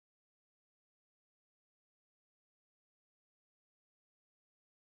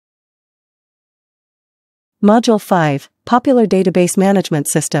Module 5, Popular Database Management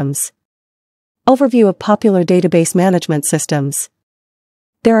Systems. Overview of popular database management systems.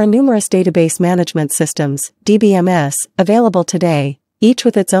 There are numerous database management systems, DBMS, available today, each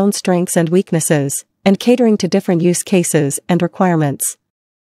with its own strengths and weaknesses, and catering to different use cases and requirements.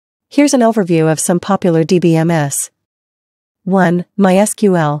 Here's an overview of some popular DBMS. 1.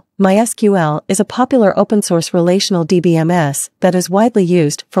 MySQL. MySQL is a popular open-source relational DBMS that is widely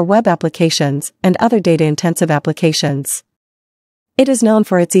used for web applications and other data-intensive applications. It is known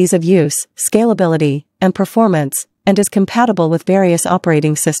for its ease of use, scalability, and performance, and is compatible with various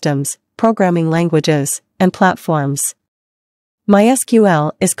operating systems, programming languages, and platforms.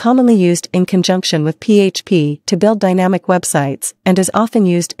 MySQL is commonly used in conjunction with PHP to build dynamic websites and is often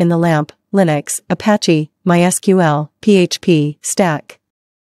used in the LAMP, Linux, Apache, MySQL, PHP stack.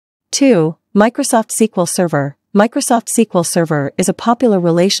 2. Microsoft SQL Server. Microsoft SQL Server is a popular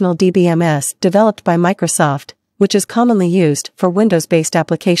relational DBMS developed by Microsoft, which is commonly used for Windows-based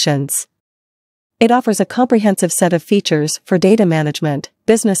applications. It offers a comprehensive set of features for data management,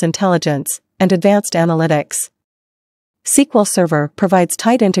 business intelligence, and advanced analytics. SQL Server provides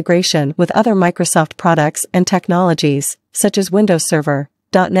tight integration with other Microsoft products and technologies, such as Windows Server,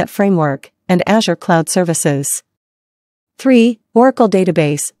 .NET Framework, and Azure Cloud Services. 3. Oracle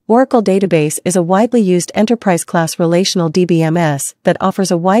Database. Oracle Database is a widely used enterprise-class relational DBMS that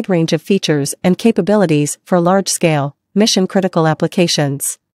offers a wide range of features and capabilities for large-scale, mission-critical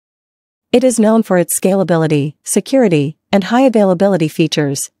applications. It is known for its scalability, security, and high-availability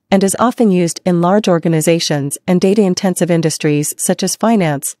features, and is often used in large organizations and data-intensive industries such as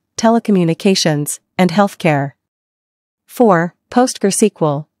finance, telecommunications, and healthcare. 4.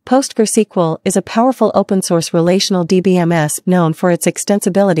 PostgreSQL. PostgreSQL is a powerful open-source relational DBMS known for its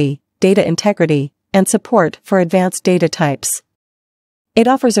extensibility, data integrity, and support for advanced data types. It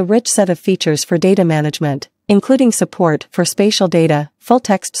offers a rich set of features for data management, including support for spatial data,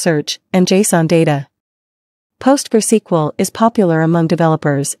 full-text search, and JSON data. PostgreSQL is popular among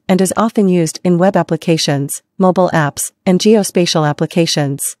developers and is often used in web applications, mobile apps, and geospatial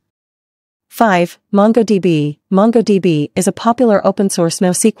applications. 5. MongoDB. MongoDB is a popular open-source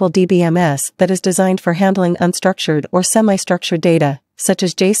NoSQL DBMS that is designed for handling unstructured or semi-structured data, such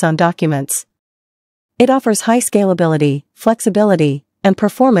as JSON documents. It offers high scalability, flexibility, and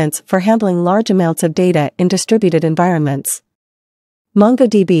performance for handling large amounts of data in distributed environments.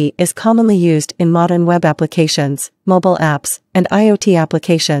 MongoDB is commonly used in modern web applications, mobile apps, and IoT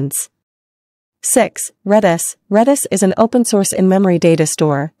applications. 6. Redis. Redis is an open-source in-memory data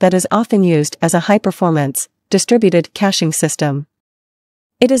store that is often used as a high-performance, distributed caching system.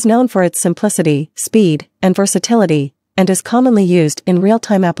 It is known for its simplicity, speed, and versatility, and is commonly used in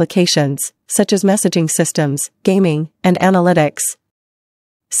real-time applications, such as messaging systems, gaming, and analytics.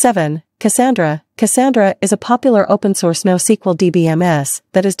 7. Cassandra. Cassandra is a popular open-source NoSQL DBMS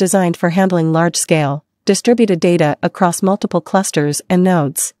that is designed for handling large-scale, distributed data across multiple clusters and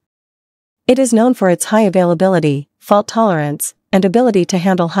nodes. It is known for its high availability, fault tolerance, and ability to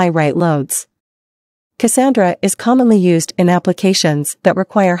handle high write loads. Cassandra is commonly used in applications that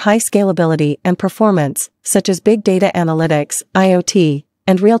require high scalability and performance, such as big data analytics, IoT,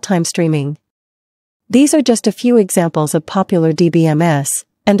 and real-time streaming. These are just a few examples of popular DBMS,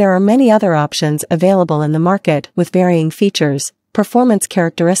 and there are many other options available in the market with varying features, performance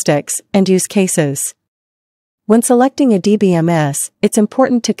characteristics, and use cases. When selecting a DBMS, it's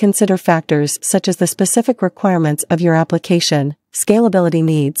important to consider factors such as the specific requirements of your application, scalability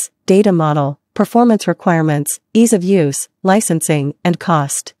needs, data model, performance requirements, ease of use, licensing, and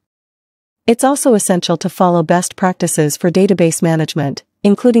cost. It's also essential to follow best practices for database management,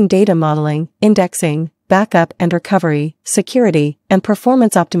 including data modeling, indexing, backup and recovery, security, and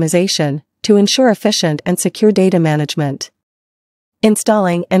performance optimization, to ensure efficient and secure data management.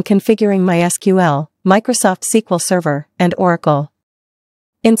 Installing and configuring MySQL, Microsoft SQL Server, and Oracle.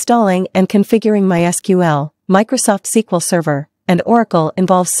 Installing and configuring MySQL, Microsoft SQL Server, and Oracle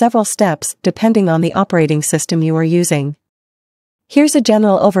involves several steps depending on the operating system you are using. Here's a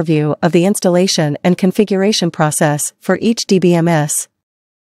general overview of the installation and configuration process for each DBMS.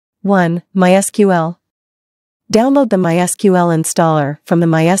 1. MySQL. Download the MySQL installer from the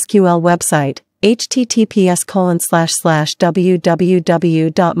MySQL website,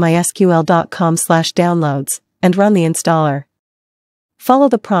 https://www.mysql.com/downloads, and run the installer. Follow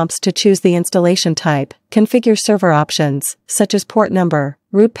the prompts to choose the installation type, configure server options, such as port number,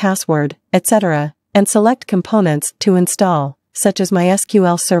 root password, etc., and select components to install, such as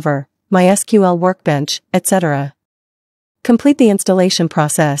MySQL Server, MySQL Workbench, etc. Complete the installation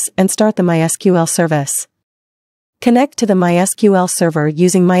process and start the MySQL service. Connect to the MySQL server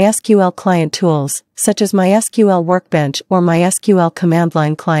using MySQL client tools, such as MySQL Workbench or MySQL Command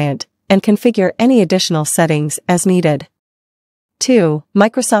Line Client, and configure any additional settings as needed. 2.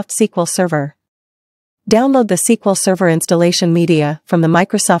 Microsoft SQL Server. Download the SQL Server installation media from the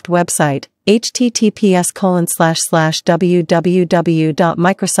Microsoft website,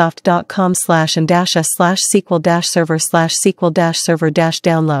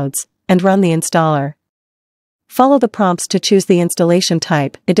 https://www.microsoft.com/and-s/SQL-server/SQL-server-downloads, and run the installer. Follow the prompts to choose the installation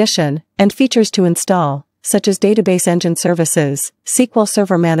type, edition, and features to install, such as Database Engine Services, SQL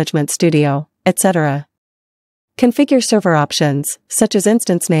Server Management Studio, etc. Configure server options, such as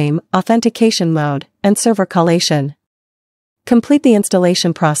instance name, authentication mode, and server collation. Complete the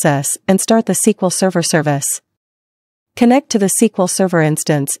installation process and start the SQL Server service. Connect to the SQL Server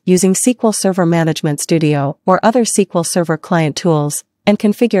instance using SQL Server Management Studio or other SQL Server client tools, and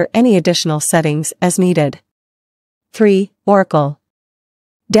configure any additional settings as needed. 3. Oracle.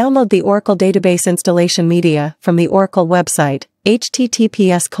 Download the Oracle Database installation media from the Oracle website,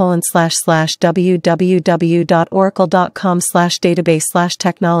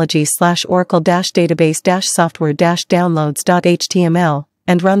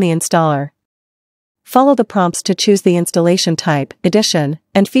 and run the installer. Follow the prompts to choose the installation type, edition,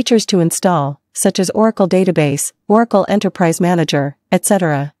 and features to install, such as Oracle Database, Oracle Enterprise Manager,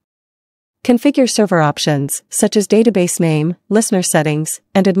 etc. Configure server options, such as database name, listener settings,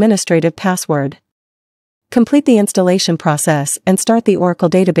 and administrative password. Complete the installation process and start the Oracle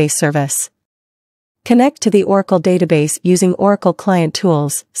Database service. Connect to the Oracle database using Oracle client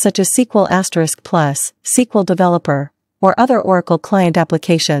tools, such as SQL*+, SQL Developer, or other Oracle client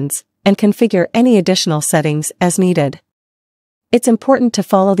applications, and configure any additional settings as needed. It's important to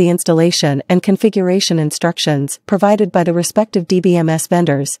follow the installation and configuration instructions provided by the respective DBMS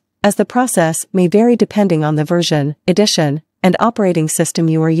vendors, as the process may vary depending on the version, edition, and operating system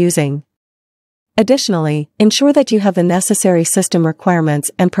you are using. Additionally, ensure that you have the necessary system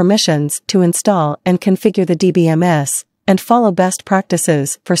requirements and permissions to install and configure the DBMS, and follow best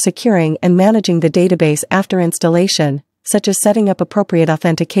practices for securing and managing the database after installation, such as setting up appropriate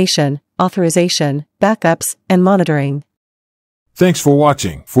authentication, authorization, backups, and monitoring. Thanks for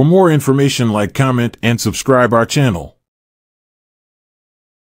watching. For more information, like, comment, and subscribe our channel.